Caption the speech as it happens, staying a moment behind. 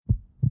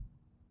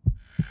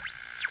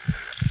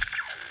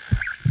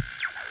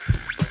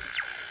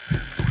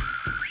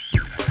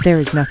There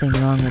is nothing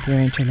wrong with your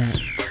internet.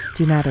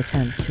 Do not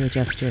attempt to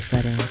adjust your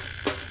settings.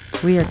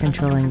 We are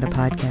controlling the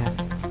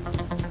podcast.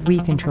 We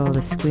control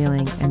the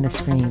squealing and the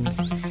screams.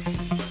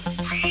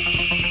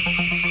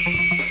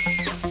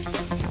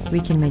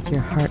 We can make your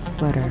heart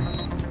flutter,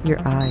 your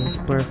eyes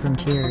blur from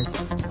tears,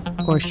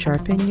 or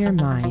sharpen your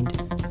mind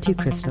to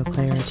crystal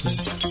clarity.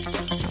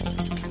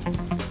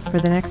 For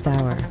the next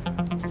hour,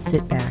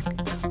 sit back.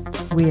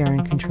 We are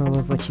in control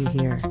of what you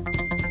hear.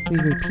 We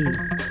repeat,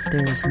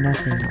 there is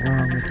nothing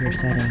wrong with your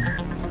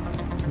settings.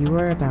 You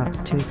are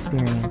about to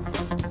experience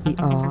the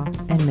awe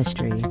and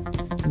mystery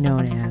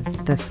known as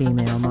the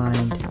female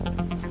mind.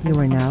 You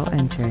are now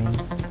entering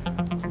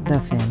the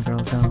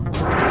Fangirl Zone.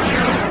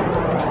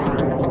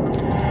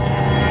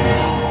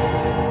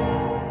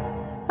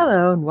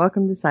 Hello and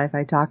welcome to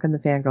Sci-Fi Talk in the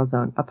Fangirl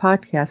Zone, a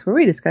podcast where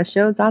we discuss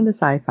shows on the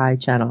Sci-Fi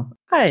Channel.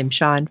 I'm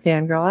Sean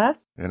Fangirl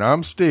S. And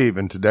I'm Steve,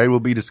 and today we'll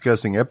be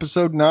discussing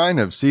episode 9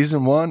 of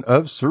season 1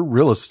 of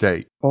Surreal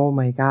Estate. Oh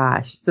my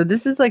gosh. So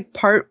this is like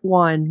part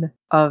 1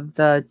 of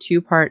the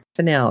 2-part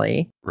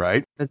finale.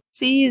 Right. The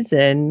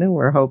season,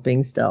 we're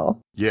hoping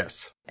still.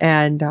 Yes.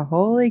 And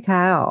holy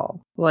cow,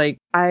 like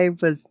I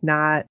was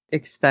not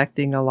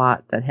expecting a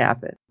lot that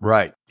happened.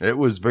 Right. It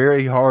was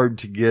very hard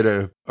to get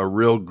a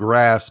real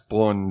grasp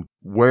on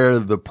where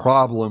the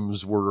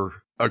problems were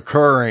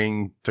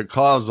occurring to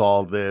cause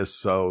all this.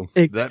 So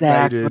That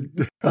made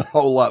it a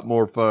whole lot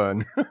more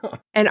fun.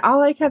 And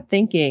all I kept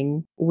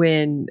thinking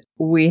when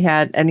we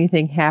had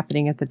anything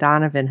happening at the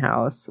Donovan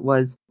house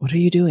was, what are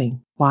you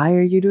doing? Why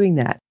are you doing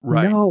that?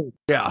 Right. No.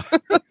 Yeah.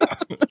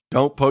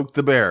 Don't poke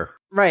the bear.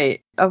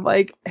 Right. I'm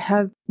like,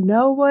 have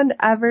no one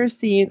ever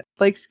seen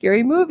like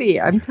Scary Movie?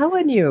 I'm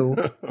telling you.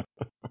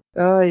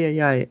 Oh,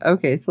 yeah.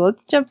 Okay, so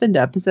let's jump into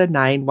episode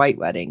 9, White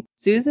Wedding.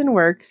 Susan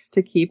works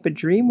to keep a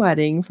dream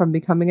wedding from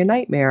becoming a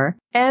nightmare,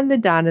 and the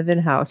Donovan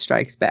house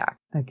strikes back.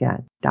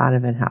 Again,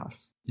 Donovan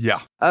house.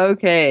 Yeah.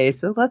 Okay,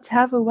 so let's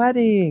have a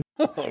wedding.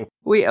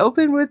 We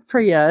open with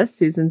Priya,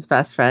 Susan's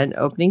best friend,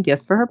 opening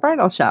gift for her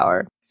bridal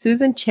shower.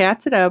 Susan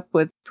chats it up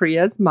with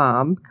Priya's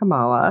mom,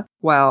 Kamala,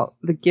 while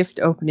the gift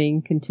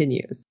opening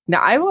continues. Now,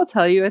 I will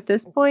tell you at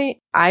this point,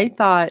 I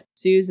thought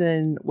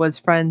Susan was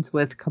friends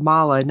with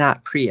Kamala,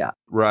 not Priya.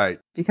 Right.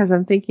 Because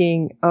I'm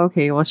thinking,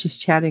 okay, well, she's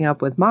chatting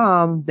up with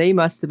mom. They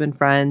must have been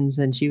friends,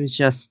 and she was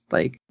just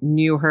like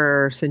knew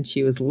her since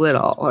she was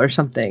little or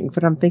something.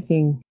 But I'm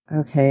thinking,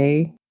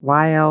 okay,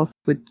 why else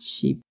would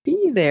she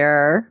be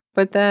there?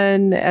 But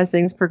then as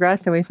things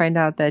progress and we find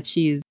out that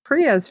she's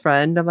Priya's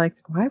friend, I'm like,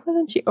 why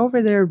wasn't she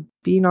over there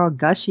being all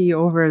gushy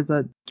over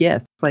the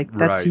gift? Like,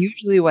 that's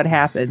usually what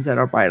happens at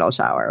a bridal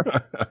shower.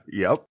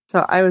 Yep.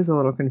 So I was a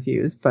little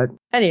confused. But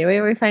anyway,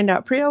 we find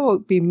out Priya will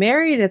be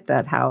married at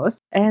that house,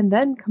 and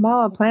then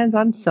Kamala plans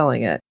on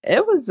selling it.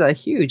 It was a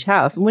huge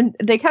house. When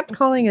they kept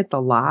calling it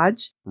the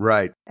lodge.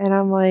 Right. And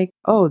I'm like,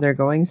 oh, they're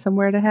going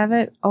somewhere to have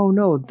it? Oh,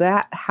 no,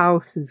 that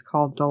house is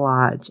called the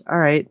lodge. All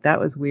right, that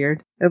was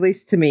weird. At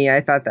least to me,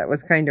 I thought that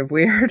was kind of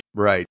weird.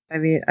 Right. I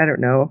mean, I don't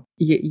know.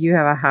 You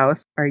have a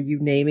house. Are you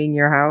naming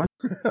your house?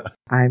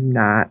 I'm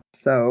not.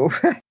 So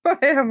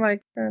I'm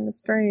like, kind of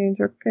strange.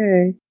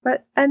 Okay.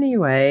 But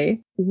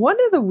anyway,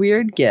 one of the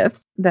weird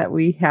gifts that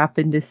we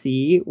happened to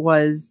see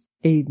was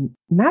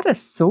not a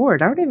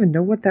sword. I don't even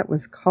know what that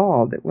was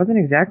called. It wasn't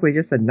exactly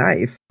just a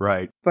knife.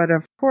 Right. But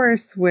of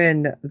course,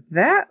 when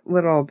that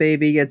little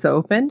baby gets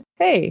opened,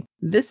 hey,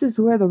 this is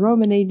where the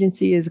Roman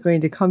agency is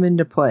going to come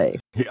into play.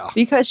 Yeah.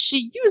 Because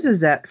she uses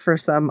that for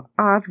some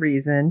odd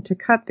reason to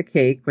cut the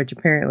cake, which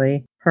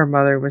apparently her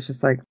mother was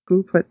just like,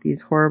 who put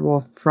these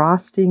horrible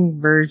frosting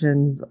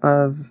versions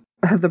of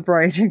the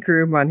bride and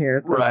groom on here?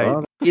 It's right. Like,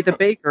 well, be the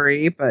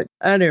bakery, but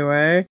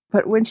anyway.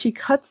 But when she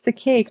cuts the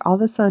cake, all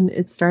of a sudden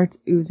it starts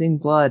oozing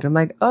blood. I'm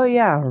like, oh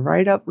yeah,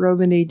 right up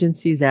Roman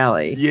agency's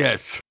alley.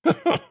 Yes.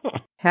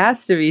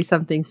 Has to be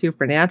something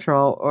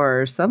supernatural,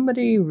 or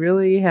somebody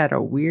really had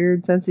a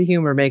weird sense of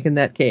humor making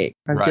that cake.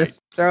 I'm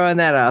just throwing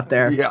that out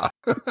there. Yeah.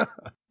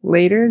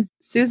 Later,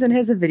 Susan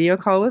has a video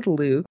call with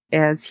Luke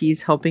as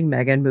he's helping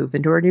Megan move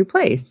into her new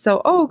place.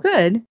 So, oh,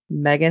 good.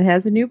 Megan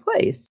has a new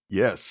place.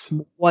 Yes.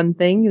 One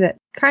thing that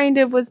kind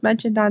of was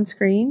mentioned on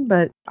screen,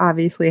 but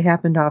obviously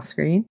happened off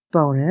screen.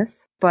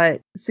 Bonus.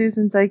 But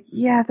Susan's like,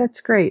 yeah,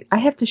 that's great. I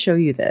have to show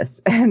you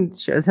this. And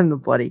shows him the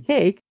bloody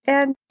cake.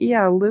 And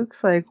yeah,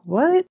 Luke's like,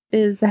 what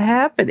is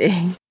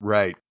happening?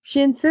 Right.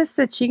 She insists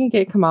that she can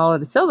get Kamala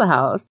to sell the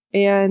house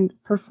and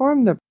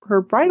perform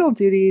her bridal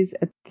duties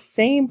at the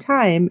same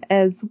time,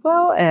 as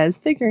well as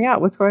figuring out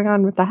what's going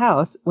on with the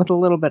house with a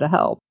little bit of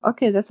help.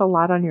 Okay, that's a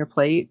lot on your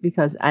plate,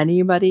 because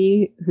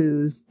anybody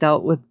who's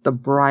dealt with the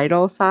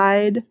bridal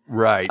side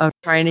of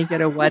trying to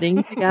get a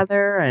wedding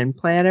together and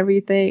plan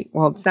everything,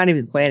 well, it's not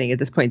even planning at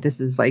this point.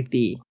 This is like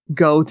the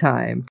go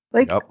time.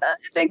 Like, yep. I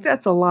think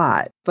that's a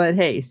lot. But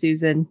hey,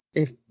 Susan,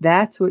 if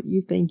that's what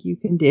you think you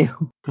can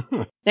do.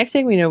 Next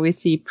thing we know, we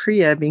see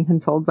Priya being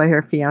consoled by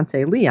her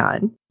fiance,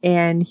 Leon,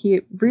 and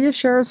he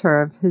reassures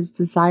her of his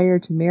desire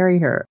to marry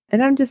her.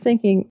 And I'm just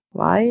thinking,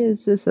 why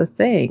is this a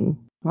thing?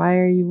 why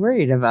are you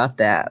worried about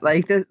that?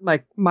 Like,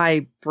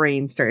 my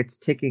brain starts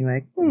ticking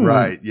like,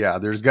 Right. Yeah.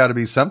 There's got to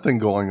be something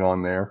going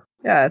on there.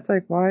 Yeah, it's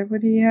like, why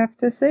would he have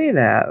to say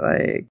that?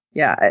 Like,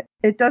 yeah,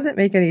 it doesn't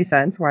make any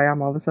sense why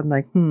I'm all of a sudden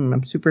like,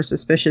 I'm super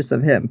suspicious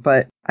of him,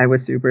 but I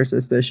was super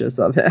suspicious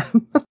of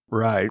him.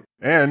 Right.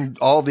 And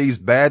all these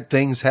bad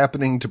things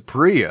happening to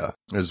Priya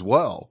as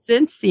well.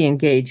 Since the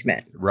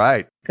engagement.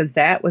 Right. Because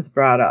that was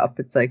brought up.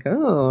 It's like,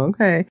 oh,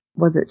 okay.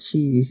 Was it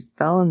she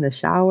fell in the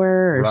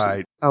shower? Or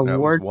right. A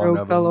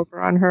wardrobe fell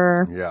over on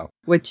her? Yeah.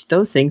 Which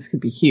those things could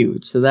be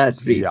huge. So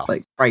that'd be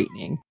like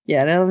frightening.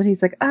 Yeah. And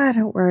he's like,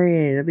 don't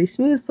worry. It'll be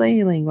smooth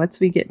sailing once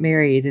we get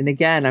married. And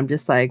again, I'm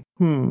just like,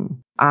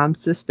 I'm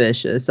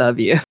suspicious of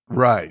you.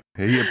 Right.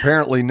 He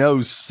apparently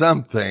knows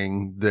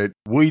something that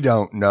we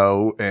don't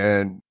know.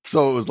 And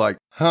so it was like,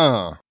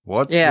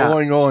 what's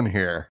going on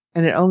here?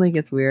 And it only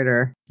gets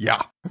weirder.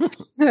 Yeah.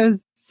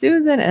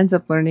 Susan ends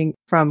up learning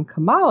from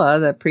Kamala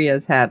that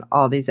Priya's had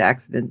all these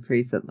accidents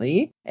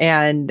recently.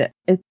 And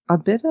it's a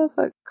bit of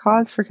a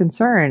cause for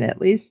concern,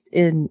 at least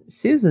in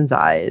Susan's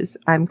eyes.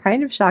 I'm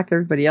kind of shocked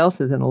everybody else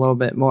isn't a little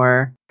bit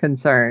more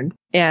concerned.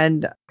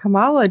 And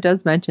Kamala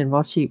does mention,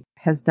 well, she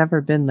has never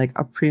been like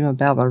a prima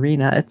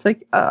ballerina. It's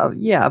like,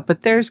 yeah,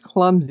 but there's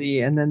clumsy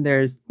and then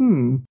there's,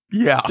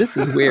 yeah, this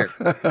is weird.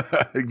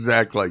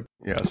 Exactly.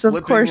 Yeah. So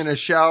slipping in a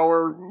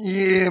shower.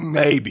 Yeah,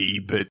 maybe,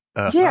 but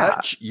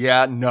hutch?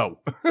 Yeah, no.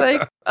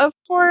 Like, of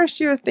course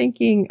you're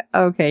thinking,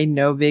 okay,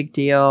 no big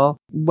deal.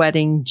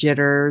 Wedding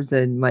jitters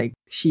and like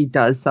she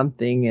does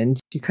something and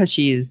because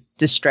she's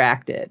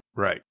distracted.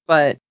 Right.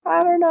 But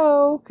I don't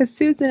know, because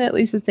Susan at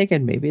least is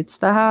thinking maybe it's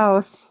the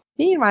house.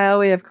 Meanwhile,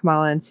 we have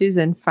Kamala and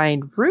Susan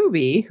find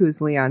Ruby,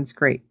 who's Leon's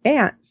great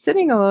aunt,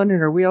 sitting alone in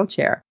her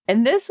wheelchair.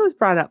 And this was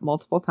brought up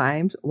multiple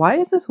times. Why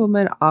is this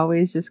woman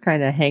always just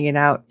kind of hanging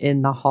out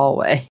in the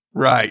hallway?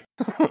 Right.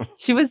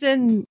 She was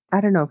in,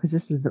 I don't know, because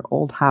this is an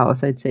old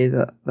house, I'd say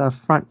the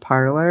front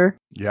parlor.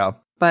 Yeah.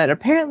 But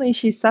apparently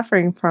she's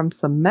suffering from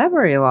some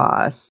memory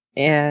loss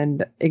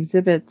and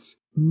exhibits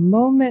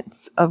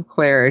moments of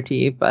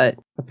clarity, but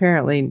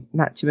apparently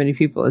not too many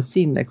people have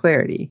seen the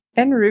clarity.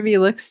 And Ruby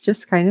looks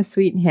just kind of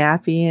sweet and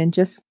happy and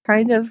just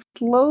kind of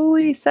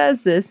slowly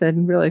says this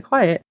and really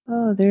quiet,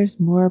 oh, there's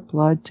more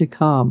blood to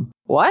come.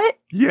 What?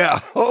 Yeah.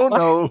 Oh,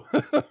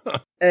 what? No.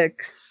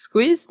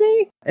 Excuse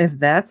me? If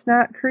that's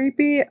not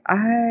creepy,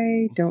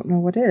 I don't know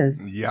what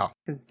is. Yeah.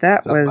 Because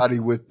that somebody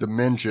with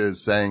dementia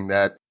is saying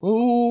that.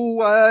 Oh,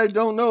 I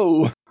don't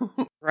know.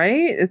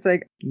 Right? It's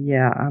like,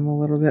 yeah, I'm a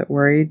little bit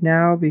worried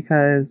now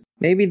because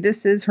maybe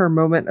this is her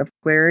moment of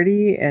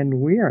clarity and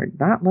we are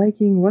not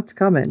liking what's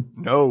coming.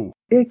 No.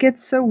 It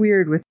gets so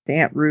weird with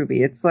Aunt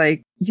Ruby. It's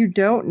like, you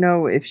don't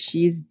know if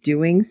she's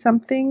doing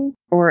something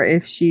or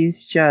if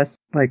she's just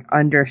like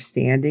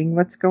understanding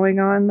what's going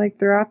on like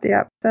throughout the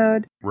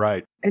episode.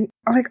 Right. And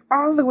like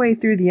all the way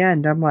through the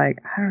end, I'm like,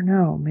 I don't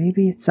know,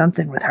 maybe it's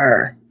something with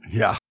her.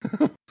 Yeah.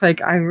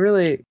 Like, I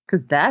really,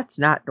 because that's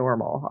not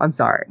normal. I'm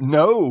sorry.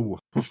 No.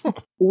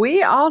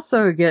 We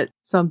also get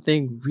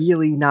something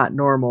really not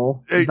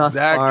normal.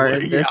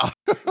 Exactly. Yeah.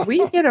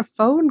 We get a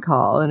phone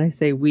call, and I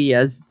say we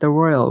as the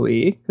royal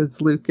we, because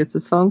Luke gets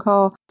his phone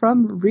call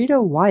from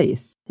Rita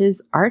Weiss,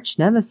 his arch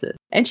nemesis.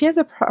 And she has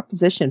a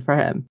proposition for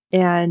him.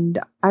 And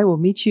I will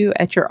meet you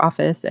at your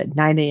office at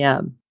 9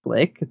 a.m.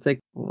 Click. It's like,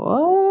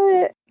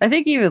 what? I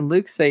think even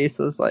Luke's face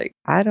was like,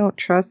 I don't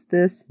trust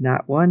this,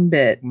 not one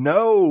bit.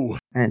 No.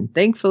 And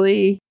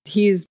thankfully,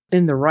 he's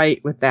in the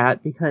right with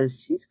that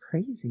because she's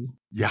crazy.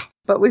 Yeah.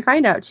 But we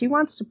find out she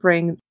wants to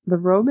bring the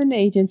Roman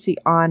agency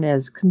on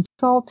as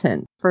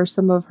consultant for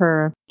some of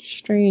her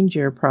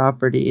stranger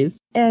properties.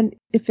 And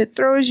if it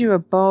throws you a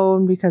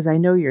bone because I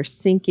know you're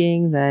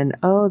sinking, then,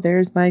 oh,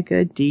 there's my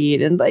good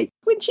deed. And like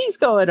when she's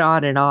going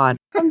on and on,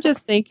 I'm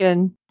just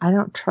thinking, I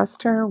don't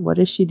trust her. What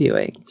is she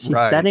doing? She's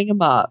setting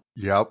him up.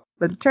 Yep.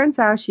 But it turns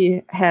out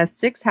she has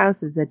 6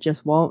 houses that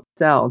just won't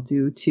sell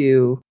due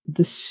to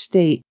the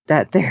state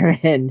that they're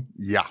in.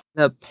 Yeah.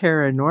 The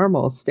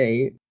paranormal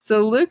state.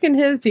 So Luke and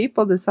his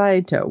people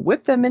decide to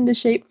whip them into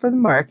shape for the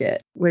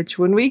market, which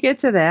when we get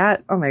to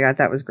that, oh my God,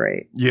 that was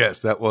great.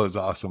 Yes, that was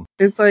awesome.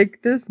 It's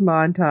like this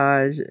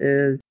montage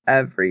is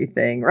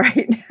everything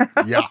right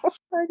now. Yeah.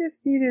 I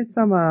just needed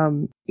some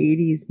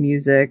 80s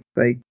music.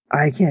 Like,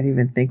 I can't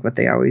even think what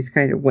they always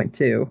kind of went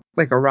to,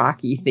 like a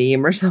Rocky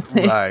theme or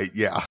something. Right,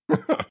 yeah.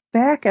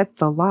 Back at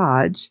the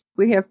lodge,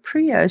 we have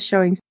Priya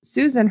showing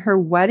Susan her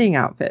wedding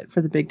outfit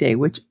for the big day,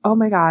 which, oh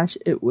my gosh,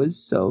 it was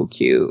so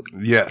cute.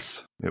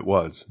 Yes, it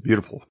was.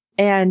 Beautiful.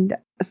 And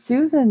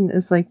Susan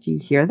is like, do you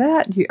hear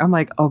that? I'm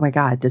like, oh my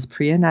God, does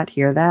Priya not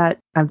hear that?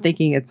 I'm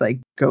thinking it's like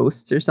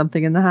ghosts or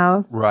something in the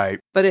house. Right.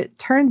 But it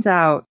turns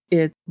out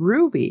it's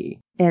Ruby.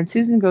 And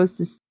Susan goes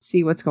to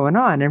see what's going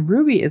on. And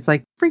Ruby is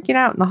like freaking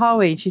out in the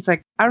hallway. And she's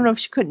like, I don't know if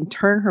she couldn't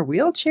turn her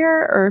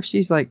wheelchair or if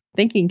she's like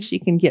thinking she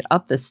can get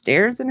up the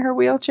stairs in her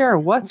wheelchair or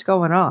what's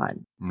going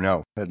on.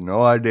 No, had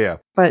no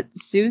idea. But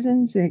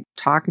Susan's like,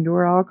 talking to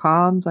her all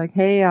calm, like,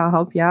 hey, I'll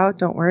help you out.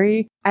 Don't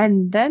worry.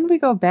 And then we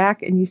go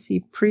back and you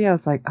see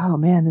Priya's like, oh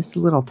man, this is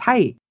a little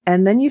tight.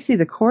 And then you see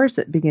the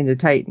corset begin to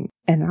tighten.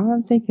 And all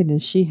I'm thinking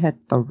is she had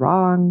the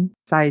wrong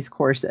size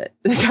corset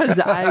because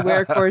I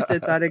wear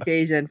corsets on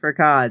occasion for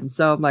cons.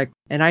 So I'm like,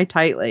 and I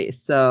tight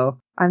lace. So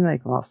I'm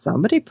like, well,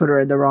 somebody put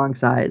her in the wrong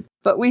size.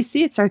 But we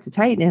see it start to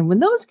tighten. And when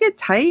those get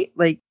tight,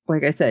 like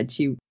I said,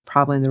 she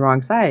probably in the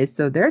wrong size.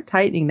 So they're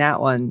tightening that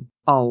one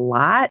a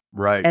lot.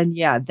 Right. And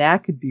yeah,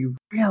 that could be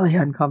really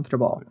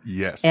uncomfortable.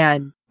 Yes.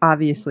 And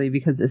obviously,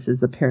 because this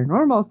is a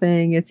paranormal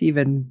thing, it's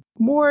even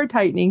more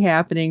tightening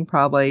happening,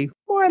 probably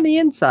more on the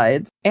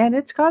insides. And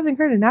it's causing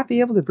her to not be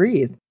able to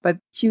breathe. But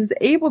she was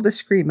able to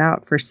scream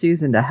out for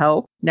Susan to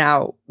help.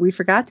 Now, we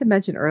forgot to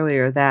mention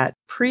earlier that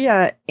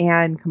Priya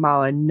and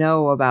Kamala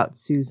know about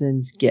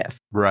Susan's gift.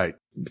 Right.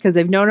 Because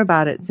they've known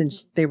about it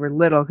since they were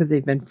little because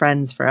they've been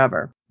friends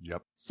forever.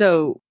 Yep.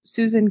 So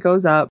Susan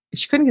goes up.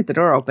 She couldn't get the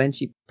door open.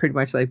 She pretty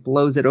much like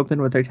blows it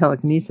open with her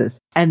telekinesis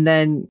and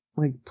then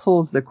like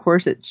pulls the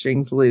corset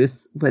strings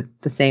loose with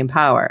the same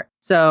power.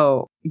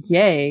 So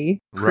yay,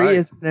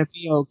 Priya's going to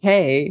be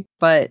okay.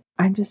 But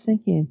I'm just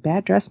thinking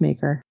bad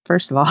dressmaker,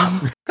 first of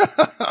all.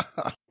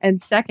 And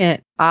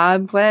second,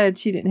 I'm glad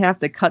she didn't have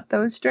to cut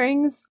those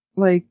strings.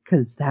 Like,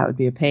 cause that would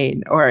be a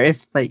pain. Or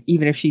if like,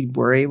 even if she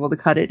were able to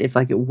cut it, if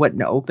like it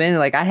wouldn't open,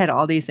 like I had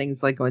all these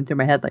things like going through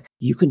my head, like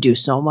you can do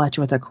so much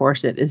with a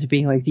corset as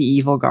being like the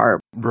evil garb.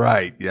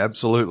 Right. Yeah,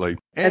 absolutely.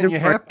 And you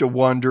have to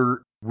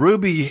wonder,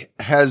 Ruby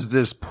has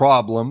this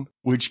problem,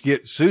 which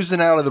gets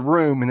Susan out of the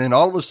room. And then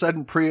all of a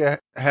sudden Priya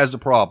has a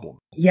problem.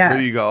 Yeah. So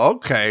you go,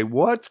 okay,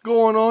 what's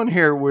going on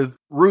here with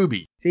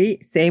Ruby?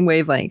 See, same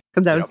wavelength.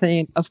 Cause I was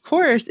saying, of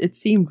course, it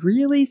seemed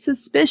really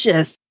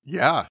suspicious.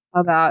 Yeah.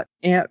 About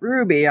Aunt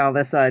Ruby all of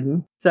a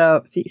sudden.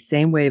 So, see,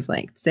 same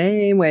wavelength.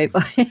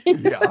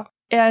 Yeah.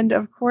 And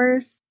of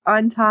course,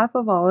 on top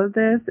of all of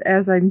this,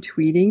 as I'm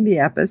tweeting the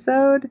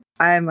episode,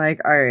 I'm like,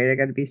 all right, I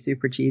got to be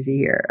super cheesy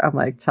here. I'm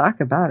like,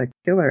 talk about a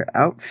killer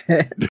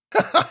outfit.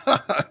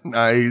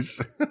 Nice.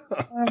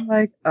 I'm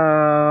like,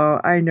 oh,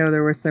 I know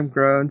there were some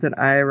groans and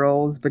eye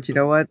rolls, but you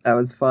know what? That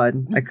was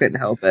fun. I couldn't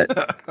help it.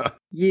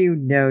 You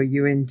know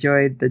you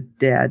enjoyed the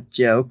dad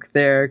joke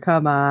there.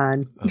 Come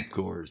on. Of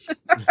course.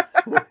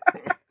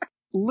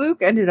 Luke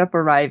ended up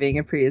arriving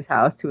at Priya's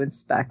house to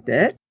inspect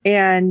it.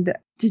 And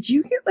did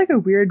you get like a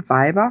weird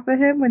vibe off of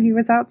him when he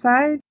was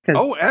outside?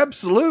 Oh,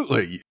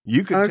 absolutely.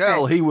 You could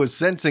tell he was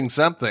sensing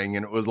something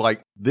and it was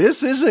like,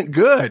 this isn't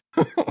good.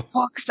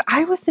 Well, 'cause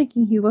I was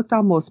thinking he looked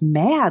almost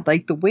mad.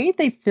 Like the way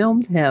they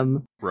filmed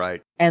him.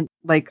 Right. And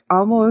like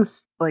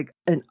almost like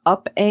an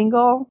up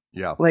angle.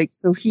 Yeah. Like,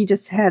 so he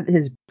just had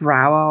his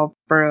brow all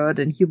furrowed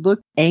and he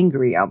looked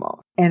angry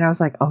almost. And I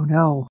was like, oh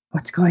no,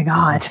 what's going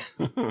on?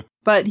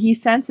 But he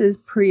senses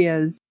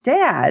Priya's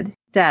dad,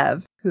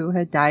 Dev, who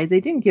had died.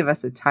 They didn't give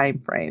us a time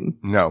frame.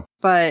 No.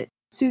 But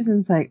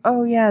Susan's like,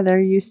 oh yeah, there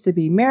used to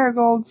be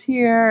marigolds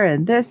here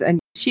and this. And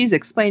she's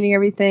explaining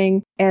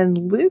everything. And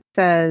Luke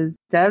says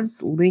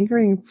Dev's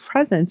lingering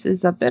presence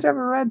is a bit of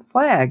a red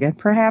flag. And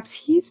perhaps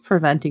he's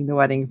preventing the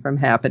wedding from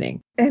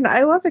happening. And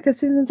I love it because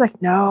Susan's like,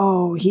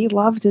 no, he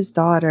loved his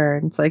daughter.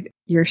 And it's like,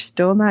 you're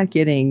still not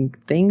getting,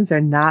 things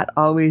are not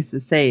always the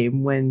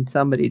same when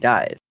somebody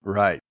dies.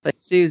 Right. Like,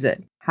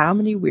 Susan, how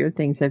many weird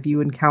things have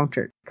you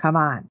encountered? Come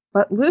on.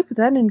 But Luke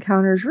then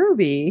encounters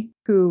Ruby,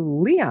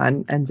 who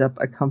Leon ends up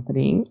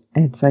accompanying.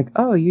 And it's like,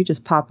 oh, you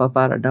just pop up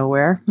out of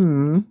nowhere.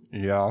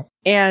 Yeah.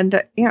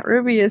 And Aunt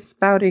Ruby is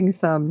spouting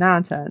some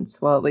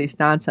nonsense. Well, at least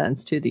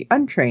nonsense to the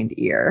untrained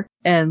ear.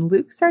 And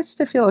Luke starts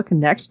to feel a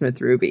connection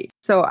with Ruby.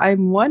 So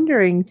I'm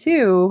wondering,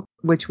 too,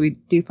 which we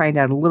do find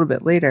out a little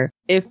bit later,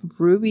 if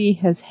Ruby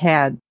has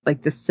had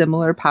like the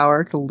similar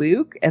power to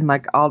Luke. And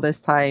like all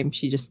this time,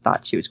 she just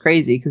thought she was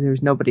crazy because there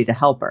was nobody to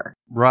help her.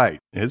 Right.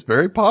 It's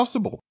very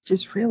possible.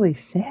 Just really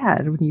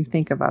sad when you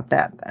think about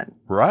that then.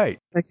 Right.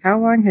 Like, how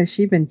long has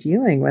she been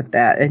dealing with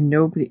that and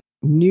nobody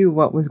knew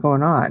what was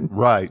going on?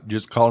 Right.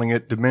 Just calling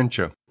it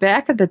dementia.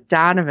 Back at the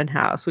Donovan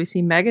house, we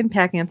see Megan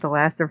packing up the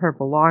last of her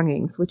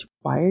belongings, which,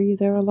 why are you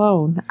there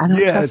alone? I don't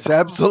Yes,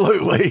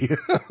 absolutely.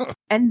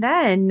 And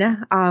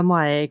then I'm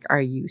like,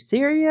 are you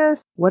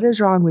serious? What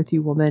is wrong with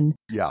you, woman?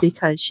 Yeah.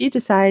 Because she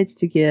decides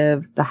to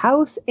give the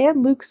house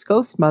and Luke's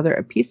ghost mother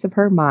a piece of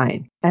her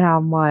mind. And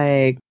I'm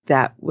like,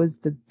 that was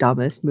the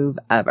dumbest move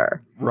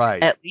ever.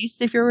 Right. At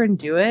least if you're going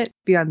to do it,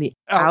 be on the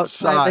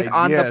outside, like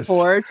on the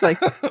porch, like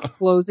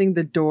closing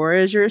the door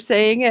as you're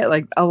saying it.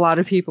 Like a lot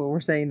of people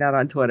were saying that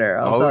on Twitter.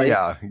 Oh,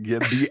 yeah.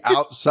 Be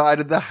outside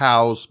of the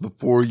house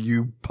before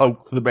you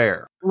poke the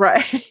bear.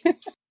 Right.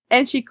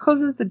 And she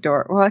closes the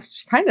door. Well,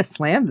 she kind of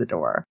slammed the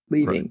door,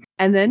 leaving. Right.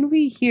 And then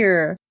we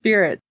hear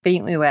Spirit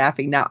faintly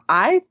laughing. Now,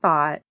 I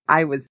thought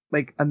I was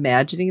like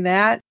imagining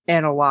that.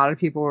 And a lot of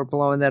people were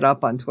blowing that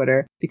up on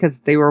Twitter because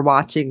they were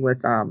watching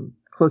with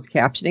closed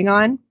captioning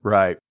on.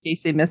 Right. In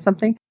case they missed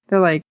something. They're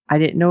like, I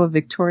didn't know a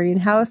Victorian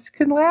house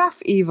can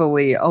laugh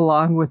evilly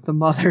along with the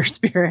mother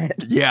spirit.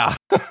 Yeah.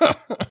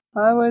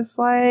 I was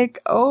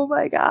like, oh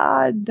my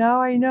God, now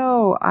I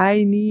know.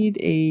 I need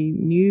a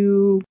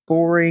new,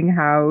 boring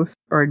house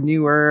or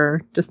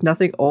newer, just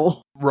nothing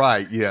old.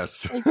 Right,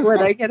 yes. Like when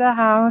I get a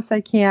house,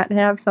 I can't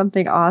have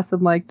something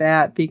awesome like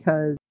that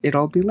because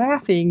it'll be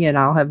laughing and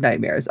I'll have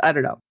nightmares. I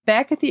don't know.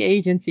 Back at the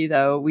agency,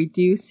 though, we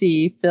do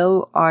see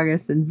Phil,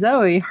 August, and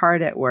Zoe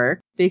hard at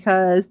work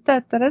because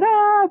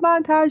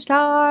montage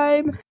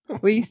time.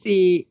 We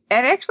see,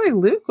 and actually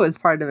Luke was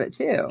part of it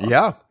too.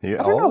 Yeah. I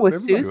don't know,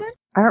 was Susan?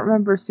 I don't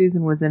remember if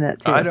Susan was in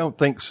it too. I don't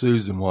think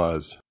Susan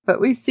was. But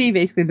we see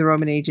basically the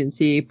Roman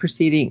agency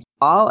proceeding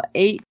all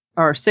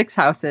 6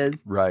 houses.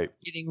 Right.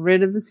 Getting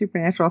rid of the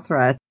supernatural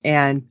threats.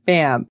 And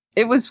bam.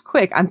 It was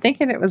quick. I'm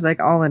thinking it was like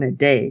all in a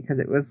day because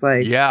it was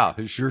like. Yeah,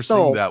 it sure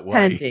sold, seemed that way.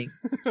 Pending,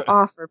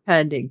 offer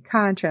pending,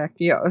 contract.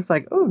 You know, it was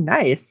like, oh,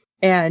 nice.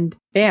 And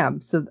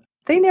bam. So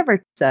they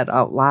never said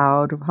out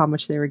loud how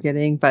much they were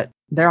getting, but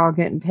they're all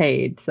getting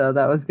paid. So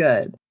that was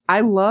good.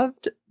 I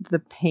loved the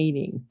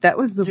painting. That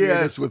was the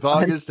yes, with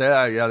August.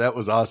 Yeah, that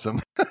was awesome.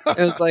 It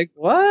was like,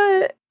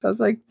 what? I was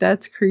like,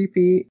 that's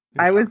creepy.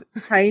 I was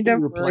kind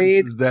of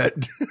worried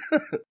that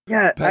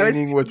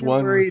painting with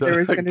one with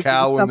a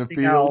cow in the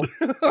field.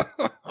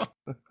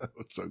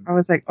 I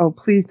was like, oh,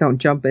 please don't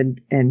jump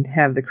in and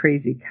have the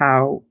crazy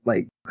cow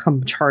like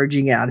come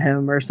charging at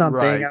him or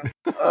something. Right.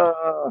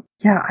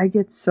 Yeah, I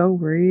get so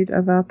worried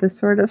about this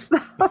sort of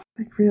stuff.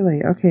 Like,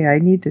 really? Okay, I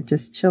need to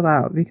just chill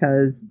out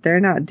because they're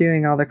not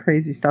doing all the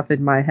crazy stuff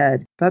in my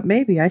head. But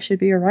maybe I should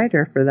be a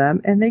writer for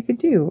them and they could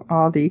do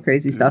all the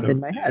crazy stuff in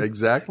my head.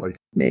 Exactly.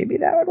 Maybe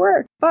that would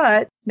work.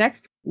 But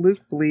next,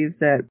 Luke believes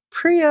that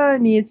Priya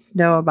needs to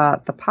know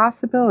about the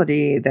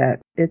possibility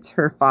that it's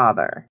her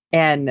father.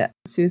 And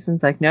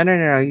Susan's like, no,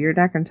 you're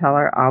not going to tell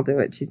her. I'll do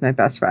it. She's my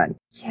best friend.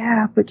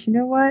 Yeah, but you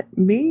know what?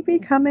 Maybe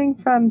coming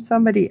from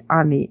somebody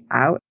on the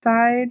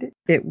outside,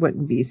 it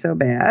wouldn't be so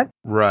bad.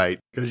 Right.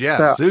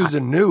 Because,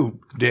 Susan knew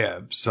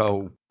Deb,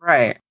 so.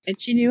 Right. And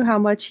she knew how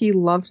much he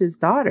loved his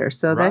daughter.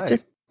 So that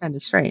just kind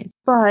of strange.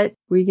 But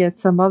we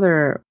get some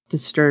other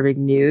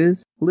disturbing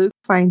news. Luke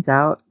finds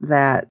out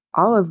that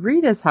all of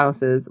Rita's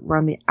houses were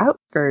on the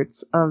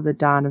outskirts of the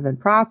Donovan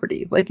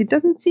property. Like, it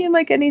doesn't seem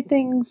like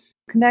anything's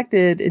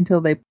connected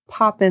until they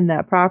pop in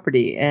that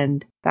property.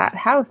 And that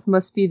house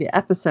must be the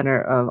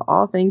epicenter of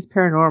all things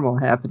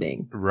paranormal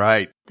happening.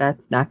 Right.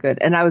 That's not good.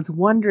 And I was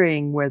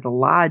wondering where the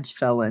lodge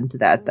fell into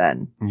that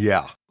then.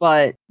 Yeah.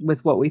 But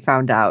with what we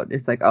found out,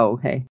 it's like, oh,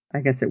 okay, I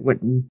guess it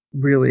wouldn't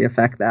really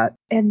affect that.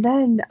 And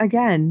then,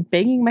 again,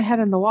 banging my head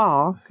on the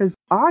wall, because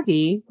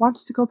Augie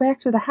wants to go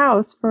back to the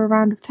house for a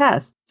round of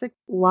tests. It's like,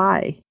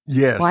 why?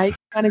 Yes. Why do you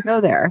want to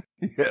go there?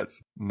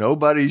 Yes.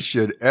 Nobody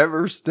should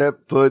ever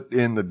step foot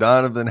in the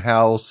Donovan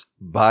house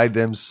by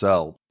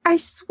themselves. I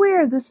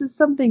swear this is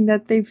something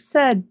that they've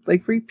said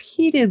like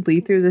repeatedly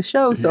through the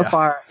show so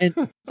far. And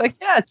it's like,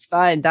 yeah, it's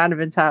fine.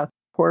 Donovan's house,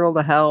 portal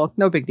to hell.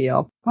 No big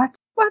deal. What?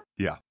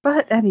 Yeah.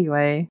 But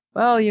anyway,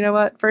 well, you know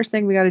what? First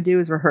thing we got to do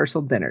is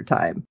rehearsal dinner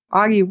time.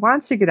 Augie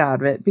wants to get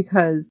out of it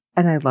because,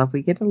 and I love,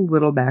 we get a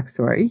little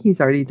backstory. He's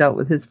already dealt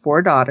with his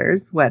 4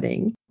 daughters'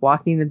 wedding,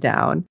 walking them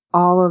down,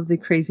 all of the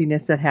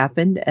craziness that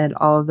happened, and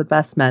all of the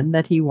best men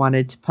that he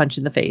wanted to punch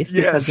in the face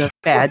because of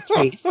bad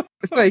taste,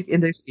 like in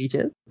their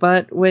speeches.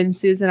 But when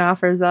Susan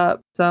offers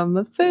up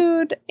some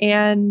food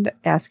and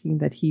asking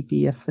that he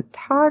be a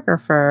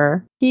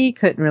photographer, he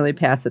couldn't really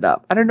pass it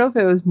up. I don't know if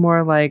it was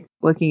more like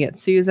looking at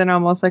Susan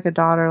almost like a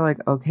daughter, like,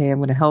 okay, I'm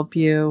going to help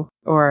you.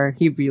 Or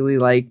he really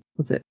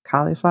was it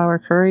cauliflower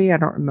curry? I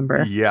don't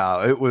remember.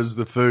 Yeah, it was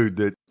the food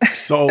that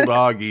sold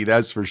Augie,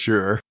 that's for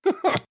sure.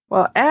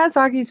 Well, as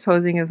Augie's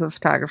posing as a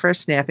photographer,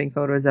 snapping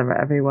photos of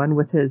everyone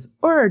with his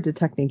aura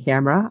detecting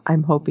camera,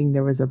 I'm hoping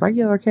there was a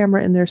regular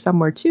camera in there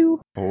somewhere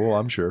too. Oh,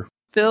 I'm sure.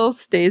 Phil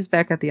stays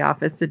back at the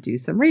office to do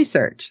some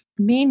research.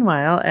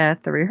 Meanwhile,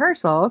 at the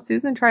rehearsal,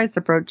 Susan tries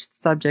to broach the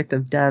subject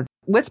of Deb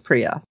with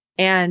Priya.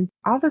 And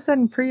all of a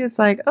sudden, Priya's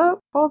like, oh,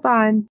 hold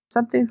on.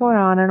 Something's going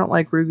on. I don't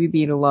like Ruby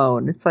being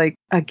alone. It's like,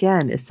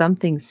 again, is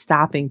something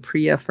stopping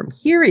Priya from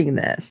hearing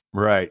this?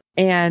 Right.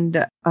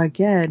 And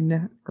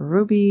again,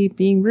 Ruby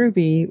being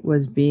Ruby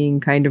was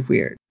being kind of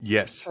weird.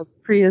 Yes. So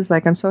Priya's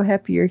like, I'm so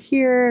happy you're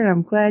here. And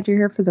I'm glad you're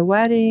here for the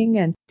wedding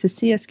and to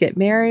see us get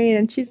married.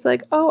 And she's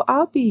like, oh,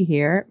 I'll be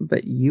here,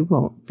 but you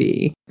won't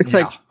be. It's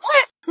like,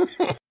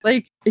 what?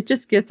 Like, it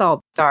just gets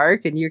all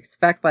dark and you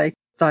expect like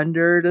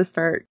thunder to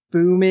start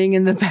booming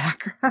in the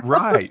background.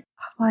 Right.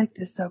 I'm like,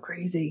 this is so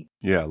crazy.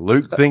 Yeah,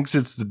 Luke thinks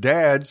it's the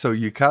dad, so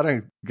you kind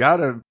of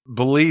gotta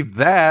believe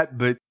that,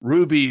 but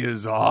Ruby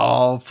is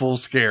awful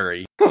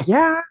scary.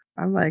 Yeah.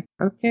 I'm like,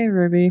 okay,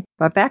 Ruby.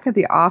 But back at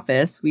the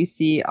office, we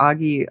see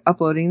Augie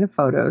uploading the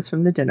photos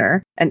from the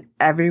dinner, and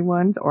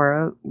everyone's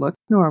aura looks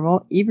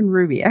normal, even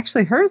Ruby.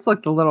 Actually, hers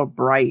looked a little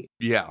bright.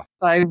 Yeah.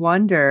 So I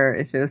wonder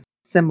if it was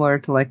similar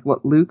to like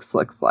what Luke's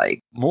looks like.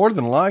 More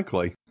than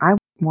likely.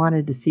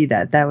 wanted to see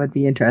that. That would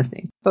be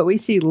interesting. But we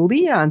see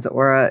Leon's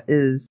aura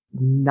is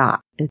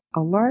not. It's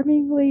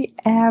alarmingly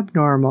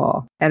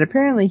abnormal. And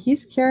apparently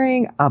he's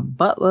carrying a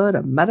buttload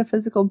of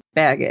metaphysical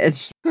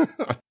baggage.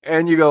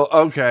 And you go,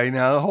 okay,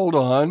 now hold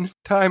on.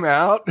 Time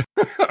out.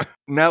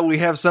 Now we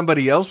have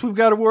somebody else we've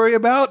got to worry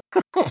about?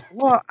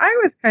 Well, I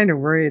was kind of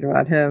worried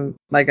about him,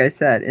 like I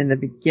said, in the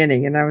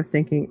beginning. And I was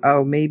thinking,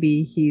 oh,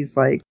 maybe he's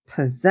like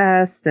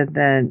possessed. And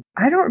then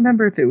I don't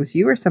remember if it was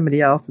you or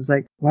somebody else. It's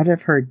like, what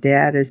if her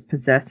dad is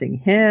possessing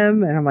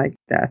him? And I'm like,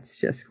 that's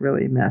just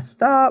really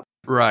messed up.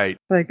 Right.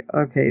 It's like,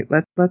 okay,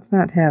 let's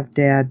not have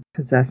dad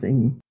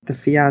possessing the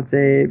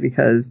fiance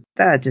because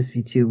that'd just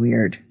be too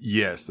weird.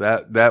 Yes,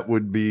 that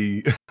would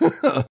be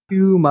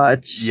too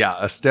much. Yeah,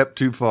 a step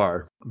too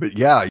far. But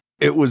yeah,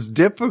 it was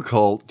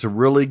difficult to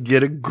really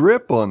get a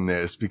grip on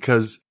this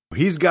because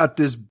he's got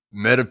this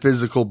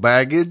metaphysical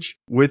baggage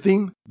with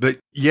him, but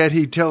yet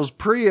he tells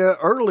Priya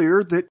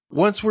earlier that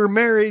once we're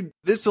married,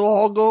 this will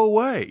all go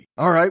away.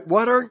 All right,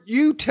 what aren't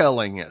you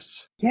telling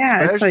us?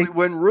 Yeah, especially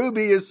when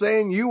Ruby is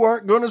saying you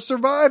aren't going to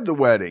survive the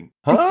wedding.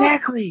 Huh?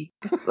 Exactly.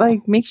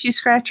 Like, makes you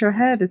scratch your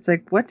head. It's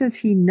like, what does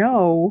he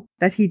know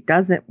that he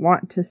doesn't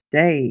want to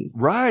say?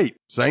 Right.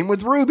 Same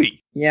with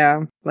Ruby.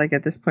 Yeah. Like,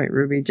 at this point,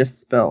 Ruby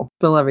just spill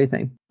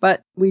everything.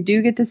 But we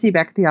do get to see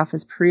back at the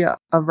office Priya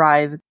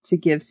arrive to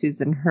give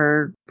Susan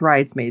her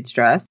bridesmaid's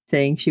dress,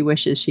 saying she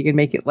wishes she could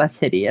make it less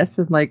hideous.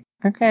 And like,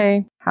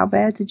 okay, how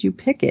bad did you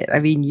pick it? I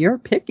mean, you're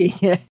picking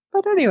it.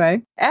 But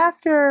anyway,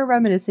 after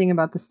reminiscing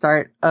about the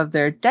start of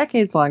their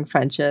decades-long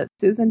friendship,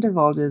 Susan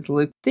divulges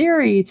Luke's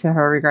theory to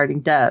her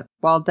regarding Dev.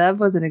 While Dev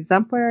was an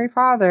exemplary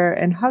father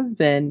and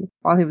husband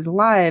while he was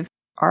alive,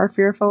 are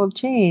fearful of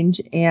change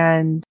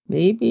and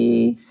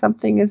maybe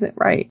something isn't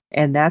right.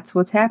 And that's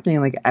what's happening.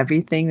 Like,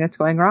 everything that's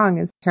going wrong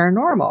is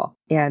paranormal.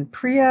 And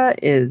Priya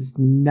is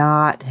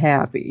not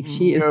happy.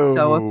 She is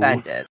so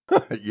offended.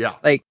 Yeah.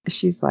 Like,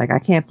 she's like, I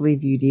can't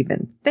believe you'd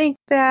even think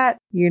that.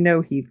 You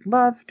know, he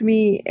loved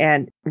me.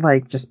 And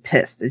like, just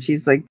pissed. And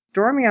she's like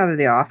storming out of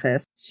the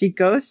office. She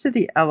goes to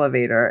the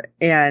elevator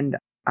and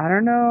I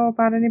don't know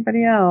about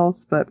anybody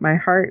else, but my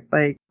heart,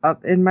 like,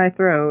 up in my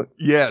throat.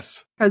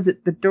 Yes. Because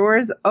the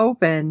doors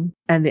open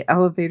and the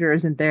elevator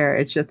isn't there.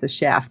 It's just a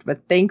shaft.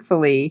 But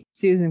thankfully,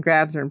 Susan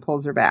grabs her and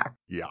pulls her back.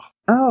 Yeah.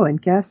 Oh,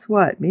 and guess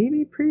what?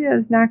 Maybe Priya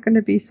is not going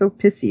to be so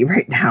pissy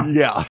right now.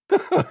 Yeah.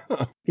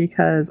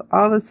 Because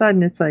all of a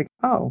sudden it's like,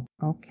 oh,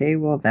 okay,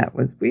 well, that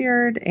was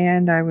weird.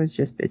 And I was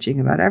just bitching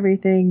about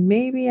everything.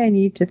 Maybe I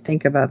need to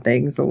think about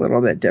things a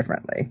little bit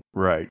differently.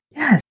 Right.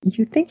 Yes.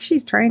 You think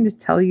she's trying to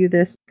tell you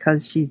this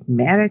because she's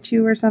mad at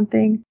you or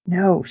something?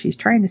 No, she's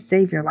trying to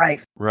save your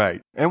life.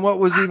 Right. And what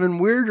was even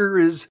weirder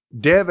is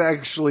Dev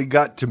actually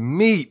got to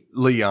meet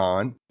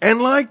Leon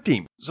and liked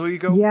him. So you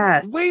go,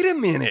 yes. Wait a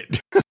minute.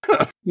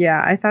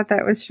 Yeah, I thought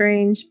that was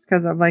strange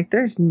because I'm like,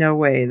 there's no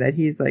way that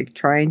he's like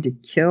trying to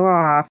kill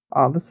off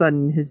all of a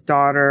sudden his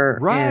daughter.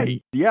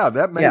 Right. Yeah,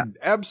 that made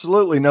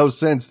absolutely no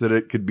sense that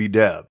it could be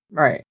Dev.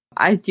 Right.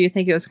 I do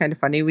think it was kind of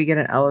funny. We get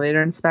an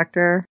elevator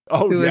inspector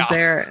who was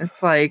there.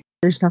 It's like,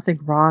 there's nothing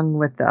wrong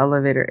with the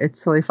elevator. It's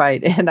totally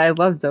fine. And I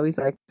love Zoe's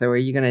like, so are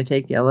you going to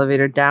take the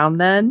elevator down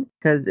then?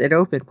 Because it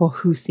opened. Well,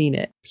 who's seen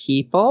it?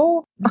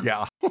 People?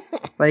 Yeah.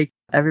 Like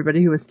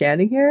everybody who was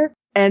standing here.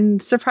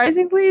 And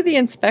surprisingly, the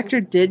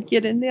inspector did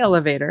get in the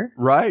elevator.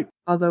 Right.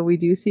 Although we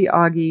do see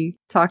Augie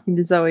talking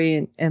to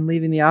Zoe and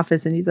leaving the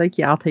office. And he's like,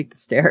 yeah, I'll take the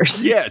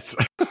stairs. Yes.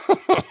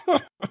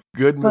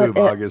 Good move,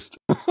 August.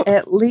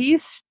 At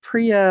least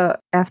Priya,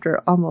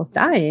 after almost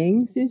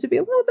dying, seems to be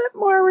a little bit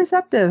more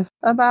receptive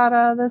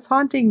about this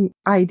haunting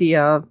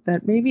idea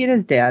that maybe it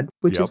is Dad,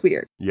 which is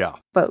weird. Yeah.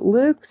 But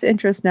Luke's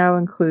interests now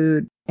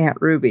include Aunt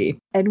Ruby.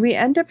 And we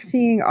end up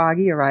seeing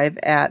Augie arrive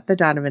at the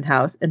Donovan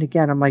house. And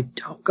again, I'm like,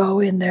 don't go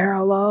in there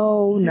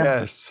alone.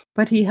 Yes.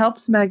 But he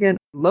helps Megan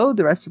load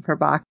the rest of her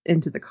box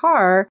into the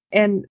car.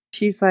 And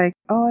she's like,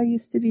 oh, I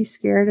used to be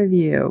scared of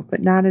you,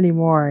 but not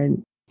anymore.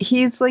 And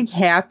he's like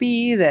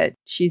happy that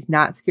she's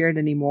not scared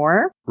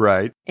anymore.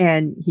 Right.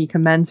 And he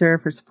commends her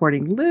for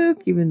supporting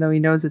Luke, even though he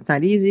knows it's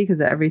not easy because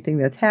of everything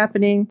that's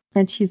happening.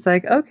 And she's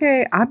like,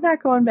 okay, I'm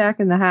not going back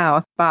in the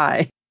house.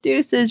 Bye.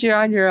 Deuces, you're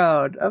on your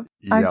own.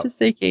 I'm just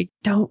thinking,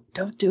 don't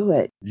do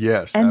it.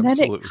 Yes, and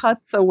absolutely. Then it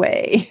cuts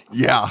away.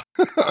 Yeah.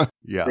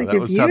 Yeah, like that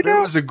was tough. It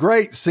was a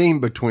great scene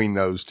between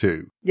those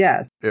two.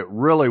 Yes. It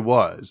really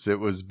was. It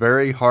was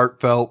very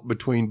heartfelt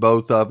between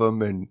both of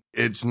them. And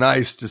it's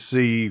nice to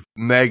see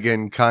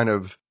Megan kind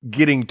of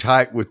getting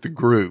tight with the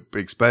group,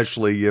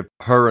 especially if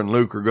her and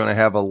Luke are going to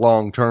have a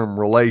long-term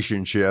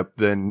relationship.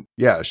 Then,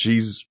 yeah,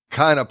 she's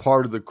kind of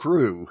part of the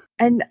crew.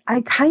 And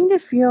I kind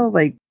of feel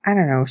like, I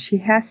don't know, she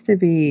has to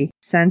be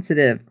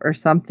sensitive or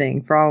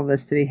something for all of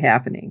this to be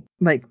happening,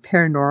 like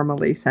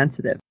paranormally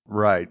sensitive.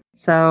 Right.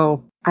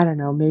 So, I don't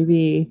know,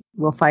 maybe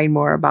we'll find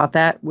more about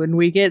that when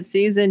we get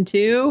season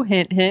 2.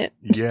 Hint, hint.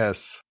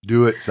 Yes.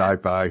 Do it,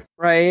 sci-fi.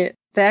 Right.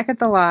 back at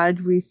the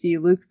lodge, we see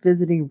Luke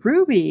visiting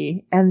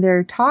Ruby, and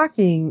they're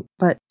talking,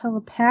 but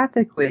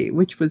telepathically,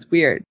 which was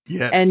weird.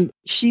 Yes. And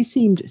she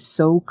seemed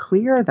so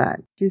clear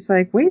then. She's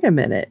like, wait a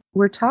minute,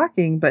 we're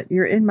talking, but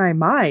you're in my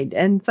mind.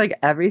 And it's like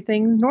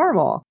everything's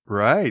normal.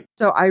 Right.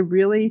 So I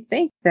really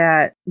think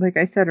that, like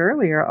I said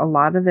earlier, a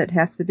lot of it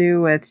has to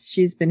do with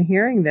she's been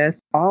hearing this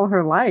all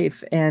her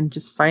life and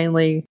just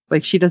finally,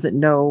 like, she doesn't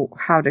know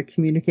how to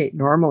communicate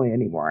normally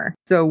anymore.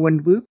 So when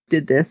Luke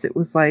did this, it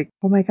was like,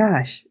 oh my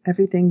gosh,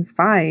 everything's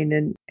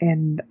fine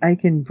and I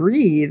can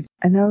breathe.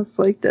 And I was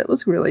like, that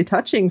was really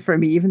touching for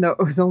me, even though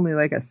it was only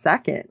like a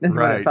second, is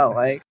what it felt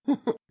like.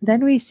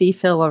 Then we see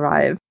Phil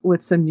arrive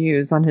with some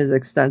news on his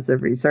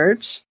extensive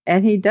research,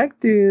 and he dug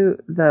through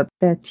the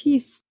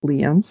Baptiste,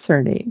 Leon's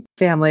surname,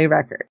 family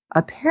record.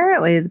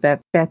 Apparently, the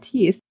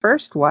Baptiste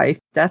first wife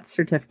death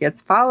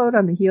certificates followed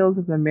on the heels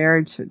of the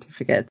marriage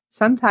certificates,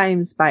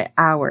 sometimes by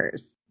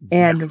hours.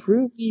 And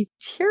Ruby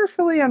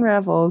tearfully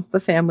unravels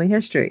the family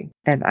history.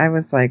 And I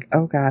was like,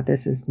 oh God,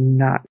 this is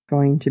not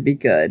going to be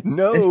good.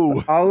 No.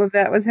 If all of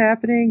that was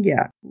happening,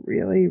 yeah,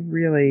 really,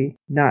 really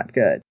not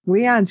good.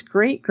 Leon's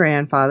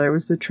great-grandfather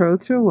was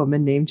betrothed to a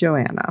woman named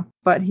Joanna,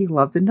 but he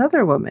loved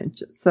another woman.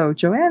 So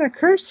Joanna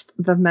cursed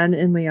the men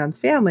in Leon's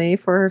family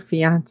for her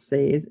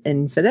fiancé's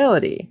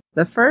infidelity.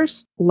 The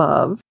first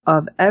love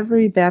of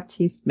every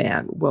Baptiste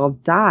man will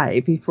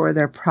die before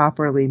they're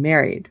properly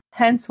married.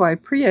 Hence why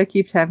Priya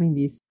keeps having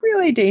these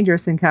really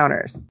dangerous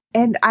encounters.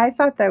 And I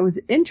thought that was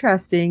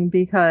interesting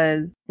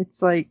because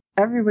it's like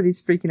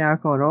everybody's freaking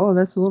out going, oh,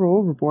 that's a little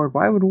overboard.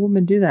 Why would a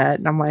woman do that?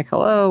 And I'm like,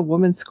 hello,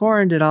 woman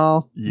scorned it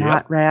all. Yep.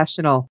 Not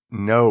rational.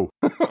 No.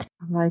 I'm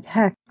like,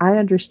 heck, I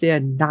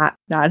understand not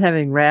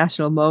having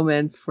rational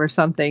moments for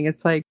something.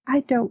 It's like,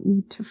 I don't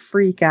need to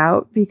freak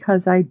out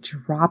because I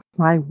dropped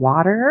my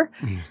water.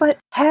 But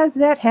has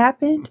that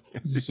happened?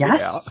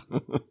 Yes. Yeah.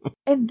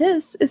 And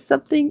this is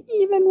something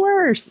even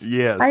worse.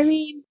 Yes. I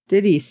mean,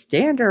 did he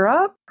stand her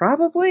up?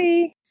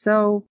 Probably.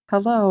 So,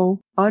 hello,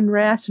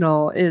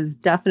 unrational is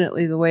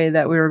definitely the way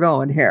that we were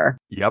going here.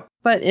 Yep.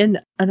 But in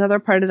another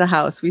part of the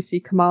house, we see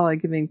Kamala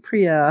giving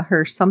Priya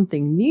her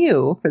something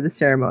new for the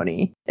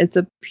ceremony. It's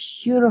a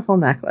beautiful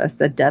necklace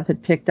that Dev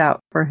had picked out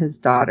for his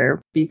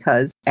daughter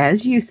because,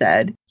 as you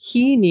said,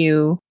 he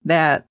knew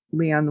that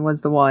Leon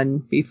was the one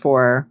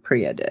before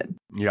Priya did.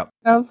 Yep.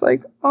 I was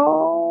like,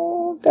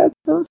 oh, that's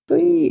so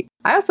sweet.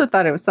 I also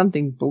thought it was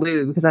something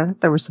blue because I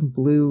thought there were some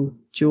blue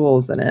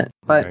jewels in it.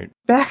 But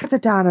back at the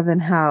Donovan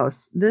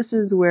house, this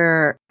is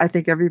where I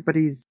think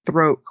everybody's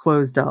throat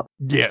closed up.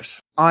 Yes.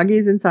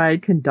 Augie's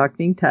inside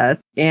conducting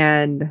tests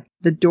and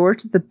the door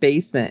to the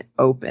basement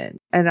opened.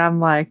 And I'm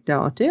like,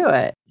 don't do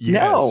it.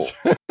 Yes.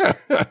 No.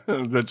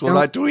 That's what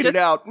I tweeted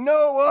out. No,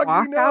 Augie,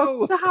 walk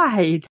no.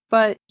 outside.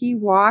 But he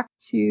walked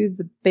to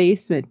the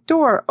basement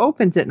door,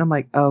 opens it, and I'm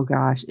like, oh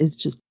gosh, it's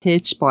just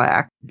pitch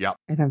black. Yep.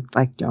 And I'm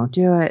like, don't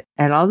do it.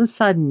 And all of a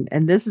sudden,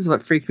 and this is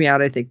what freaked me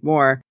out, I think,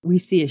 more, we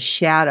see a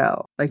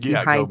shadow like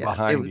behind him.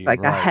 It was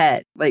like a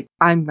head. Like,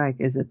 I'm like,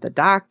 is it the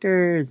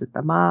doctor? Is it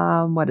the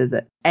mom? What is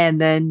it? And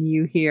then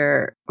you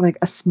hear like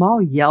a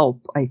small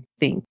yelp, I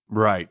think.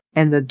 Right.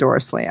 And the door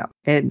slam.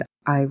 And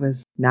I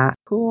was not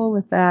cool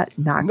with that.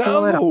 Not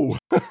cool at all.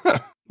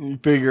 You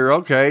figure,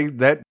 okay,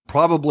 that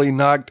probably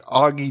knocked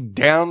Augie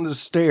down the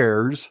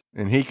stairs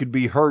and he could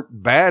be hurt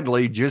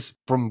badly just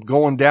from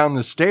going down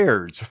the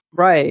stairs.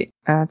 Right.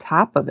 On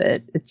top of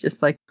it, it's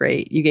just like,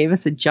 great. You gave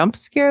us a jump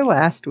scare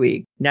last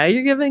week. Now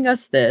you're giving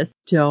us this.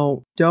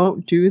 Don't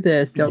do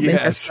this. Don't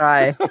make us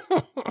try.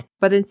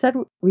 But instead,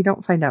 we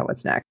don't find out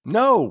what's next.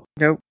 No.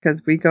 Nope,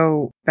 because we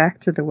go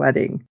back to the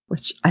wedding,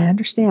 which I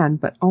understand,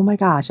 but oh my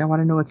gosh, I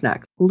want to know what's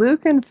next.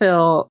 Luke and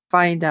Phil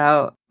find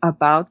out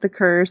about the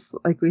curse,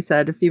 like we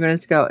said a few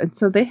minutes ago, and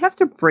so they have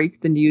to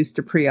break the news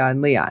to Priya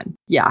and Leon.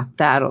 Yeah,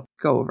 that'll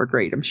go over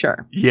great, I'm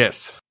sure.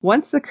 Yes.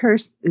 Once the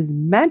curse is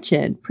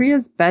mentioned,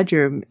 Priya's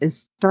bedroom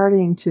is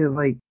starting to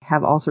like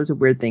have all sorts of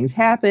weird things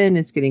happen.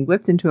 It's getting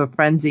whipped into a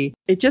frenzy.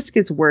 It just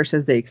gets worse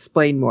as they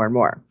explain more and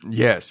more.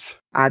 Yes.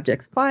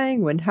 Objects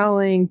flying, wind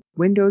howling,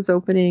 windows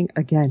opening.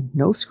 Again,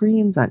 no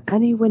screens on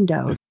any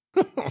windows.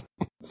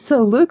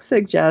 So Luke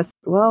suggests,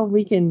 well,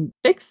 we can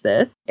fix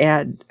this.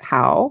 And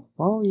how?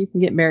 Well, you can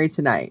get married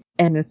tonight.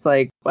 And it's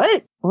like,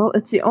 what? Well,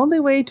 it's the only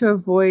way to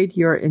avoid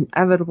your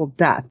inevitable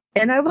death.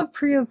 And I love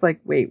Priya's like,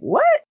 wait,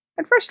 what?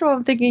 And first of all,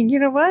 I'm thinking, you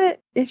know what?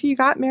 If you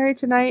got married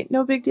tonight,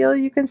 no big deal.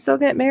 You can still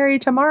get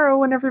married tomorrow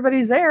when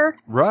everybody's there.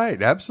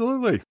 Right.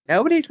 Absolutely.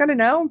 Nobody's going to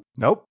know.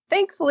 Nope.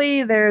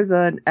 Thankfully, there's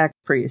an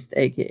ex-priest,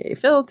 a.k.a.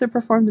 Phil, to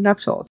perform the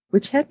nuptials,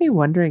 which had me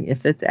wondering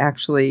if it's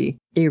actually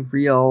a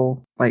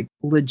real, like,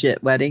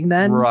 legit wedding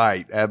then.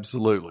 Right.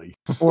 Absolutely.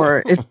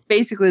 Or if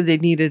basically they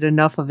needed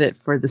enough of it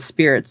for the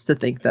spirits to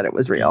think that it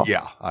was real.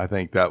 Yeah, I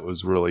think that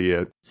was really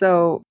it.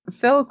 So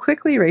Phil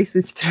quickly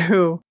races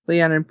through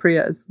Leon and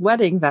Priya's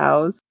wedding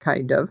vows,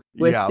 kind of,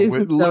 with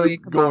Susan, with Zoe,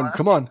 Luke going,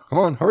 come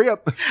on, hurry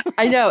up.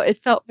 I know,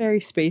 it felt very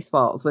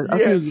Spaceballs with,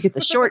 okay, you get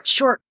the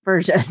short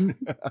version.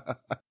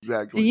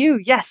 Exactly. Do you?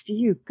 Yes, do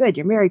you. Good,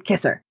 you're married,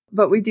 kisser.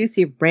 But we do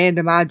see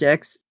random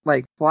objects,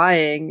 like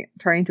flying,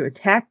 trying to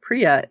attack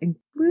Priya, including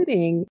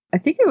including, I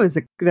think it was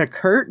the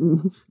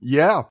curtains.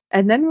 Yeah.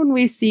 And then when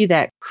we see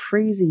that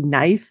crazy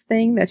knife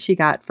thing that she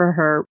got for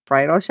her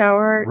bridal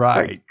shower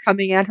right,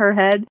 coming at her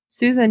head,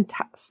 Susan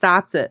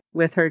stops it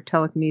with her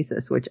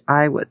telekinesis, which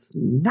I was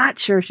not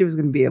sure she was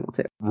going to be able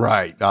to.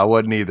 Right. I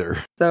wasn't either.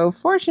 So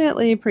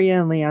fortunately, Priya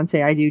and Leon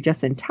say I do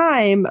just in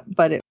time.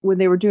 But when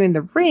they were doing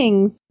the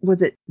rings,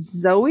 was it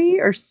Zoe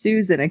or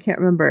Susan? I can't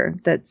remember,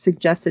 that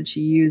suggested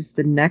she used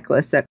the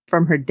necklace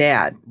from her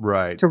dad.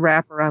 Right. To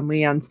wrap around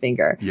Leon's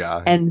finger.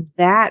 Yeah. And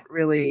that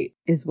really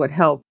is what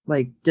helped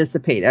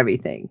dissipate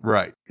everything.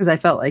 Right. Because I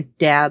felt like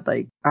Dad,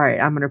 all right,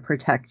 I'm going to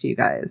protect you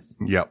guys.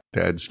 Yep.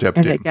 Dad stepped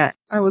in. Again,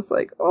 I was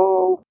like,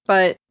 oh.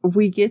 But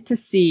we get to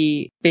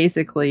see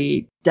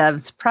basically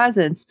Dev's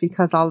presence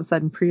because all of a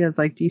sudden Priya's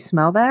like, do you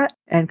smell that?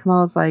 And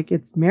Kamala's like,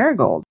 it's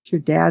marigold. It's your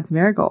dad's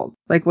marigold.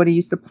 Like what he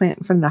used to plant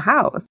in front of the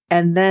house.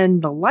 And then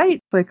the lights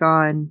click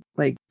on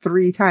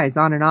 3 times,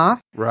 on and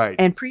off. Right.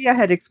 And Priya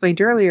had explained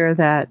earlier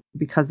that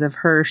because of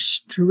her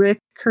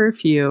strict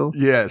curfew,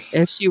 yes,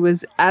 if she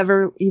was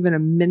ever even a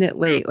minute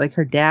late,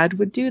 her dad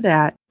would do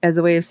that as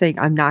a way of saying,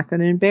 I'm not going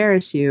to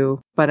embarrass you,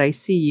 but I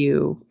see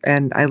you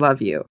and I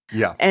love you.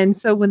 Yeah. And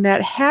so when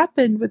that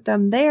happened with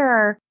them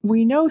there,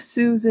 we know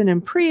Susan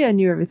and Priya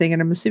knew everything,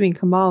 and I'm assuming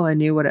Kamala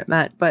knew what it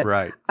meant. But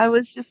right. I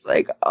was just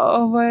like,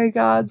 oh my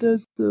God,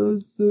 that's so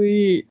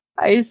sweet.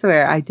 I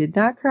swear I did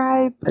not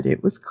cry, but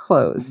it was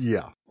close.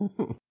 Yeah.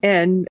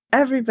 And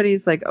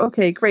everybody's like,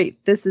 okay,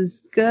 great, this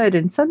is good.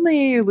 And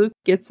suddenly Luke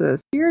gets a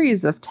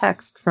series of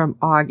texts from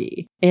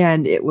Augie.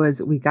 And it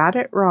was, we got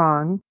it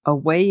wrong, a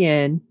way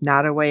in,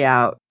 not a way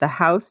out. The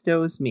house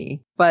knows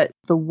me. But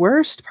the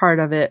worst part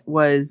of it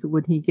was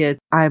when he gets,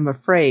 I'm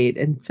afraid.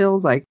 And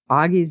Phil's like,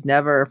 Augie's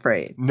never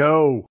afraid.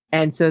 No.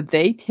 And so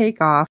they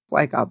take off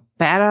like a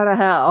bat out of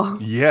hell.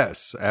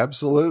 Yes,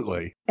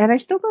 absolutely. And I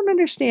still don't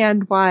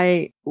understand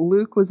why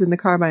Luke was in the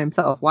car by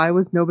himself. Why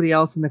was nobody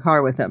else in the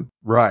car with him?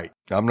 Right.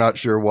 I'm not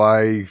sure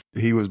why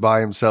he was by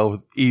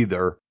himself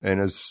either. And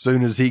as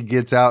soon as he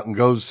gets out and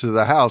goes to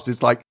the house,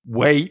 it's like,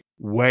 wait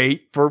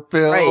for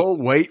Phil, right.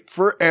 Wait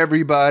for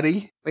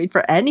everybody. Wait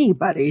for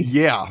anybody.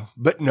 Yeah,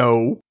 but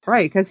no.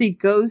 Right, because he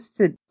goes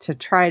to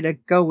try to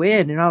go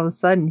in, and all of a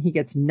sudden he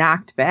gets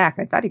knocked back.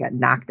 I thought he got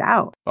knocked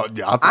out.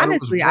 Yeah,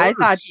 honestly, I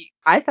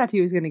thought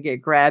he was going to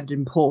get grabbed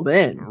and pulled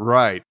in.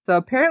 Right. So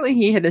apparently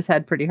he hit his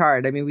head pretty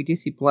hard. I mean, we do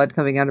see blood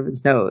coming out of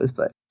his nose,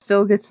 but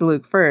Phil gets to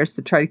Luke first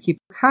to try to keep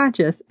him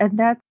conscious, and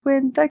that's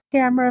when the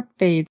camera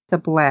fades to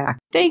black.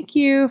 Thank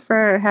you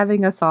for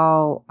having us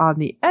all on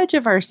the edge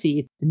of our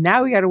seat.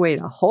 Now we got to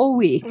wait a whole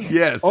week.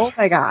 Yes. Oh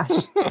my gosh.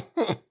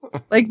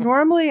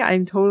 Normally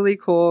I'm totally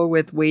cool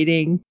with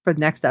waiting for the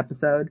next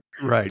episode.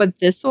 Right. But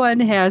this one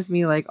has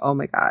me like, oh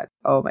my God.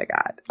 Oh my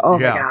God. Oh my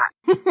God.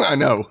 I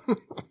know.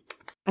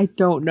 I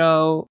don't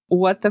know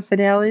what the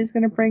finale is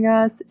going to bring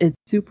us. It's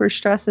super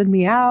stressing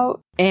me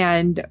out.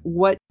 And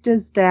what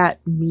does that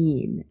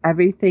mean?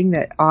 Everything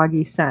that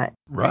Augie sent.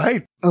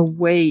 Right. A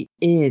way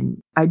in.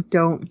 I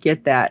don't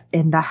get that.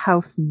 And the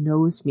house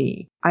knows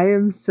me. I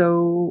am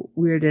so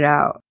weirded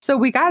out. So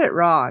we got it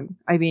wrong.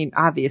 I mean,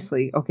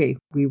 obviously, okay,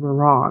 we were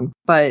wrong.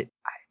 But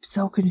I'm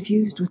so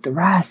confused with the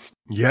rest.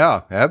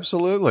 Yeah,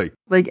 absolutely.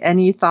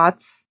 Any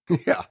thoughts?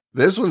 Yeah,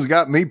 this one's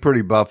got me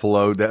pretty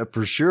buffaloed, that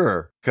for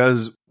sure.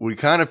 Because we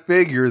kind of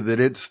figure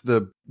that it's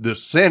the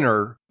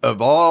center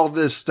of all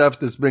this stuff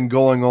that's been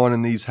going on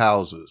in these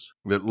houses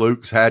that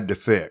Luke's had to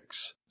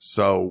fix.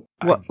 So,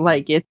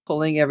 it's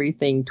pulling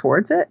everything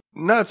towards it?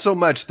 Not so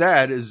much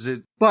that as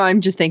it. Well,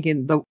 I'm just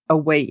thinking a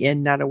way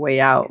in, not a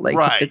way out.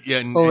 Right,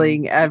 it's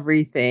pulling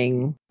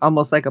everything,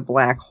 almost like a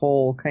black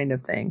hole kind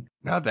of thing.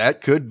 Now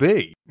that could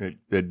be.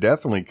 It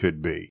definitely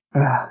could be.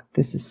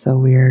 This is so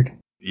weird.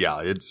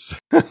 Yeah, it's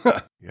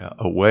a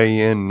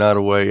way in, not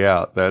a way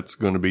out. That's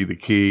going to be the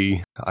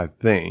key, I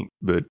think.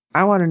 But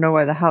I want to know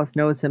why the house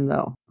knows him,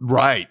 though.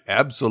 Right,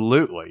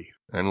 absolutely.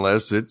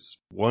 Unless it's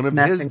one of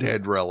his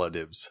dead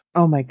relatives.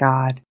 Oh my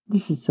God.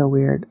 This is so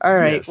weird. All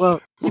right. Yes.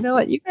 Well, you know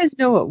what? You guys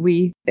know what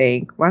we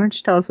think. Why don't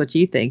you tell us what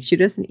you think?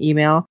 Shoot us an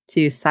email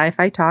to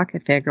sci-fi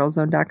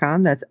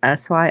talk@fangirlzone.com. That's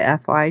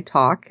SYFY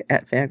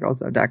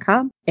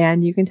talk@fangirlzone.com.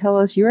 And you can tell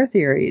us your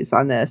theories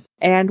on this.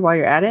 And while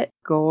you're at it,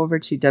 go over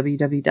to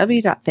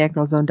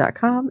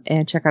www.fangirlzone.com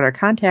and check out our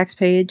contacts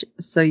page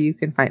so you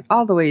can find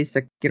all the ways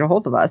to get a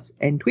hold of us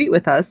and tweet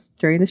with us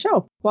during the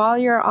show. While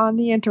you're on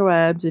the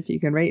interwebs, if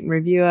you can rate and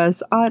review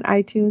us on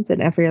iTunes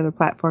and every other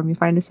platform you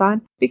find us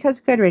on,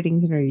 because good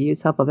ratings and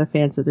reviews help other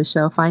fans of the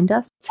show find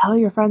us. Tell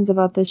your friends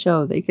about the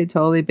show. They could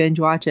totally binge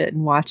watch it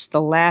and watch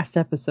the last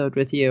episode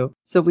with you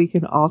so we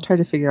can all try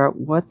to figure out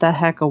what the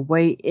heck a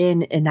way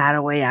in and not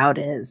a way out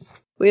is.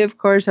 We, of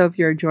course, hope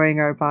you're enjoying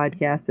our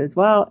podcast as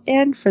well.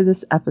 And for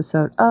this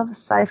episode of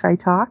Sci-Fi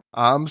Talk,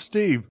 I'm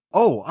Steve.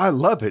 Oh, I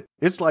love it.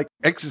 It's like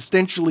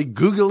existentially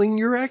Googling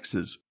your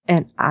exes.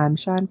 And I'm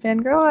Sean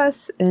Fangirl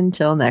S.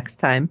 Until next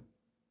time.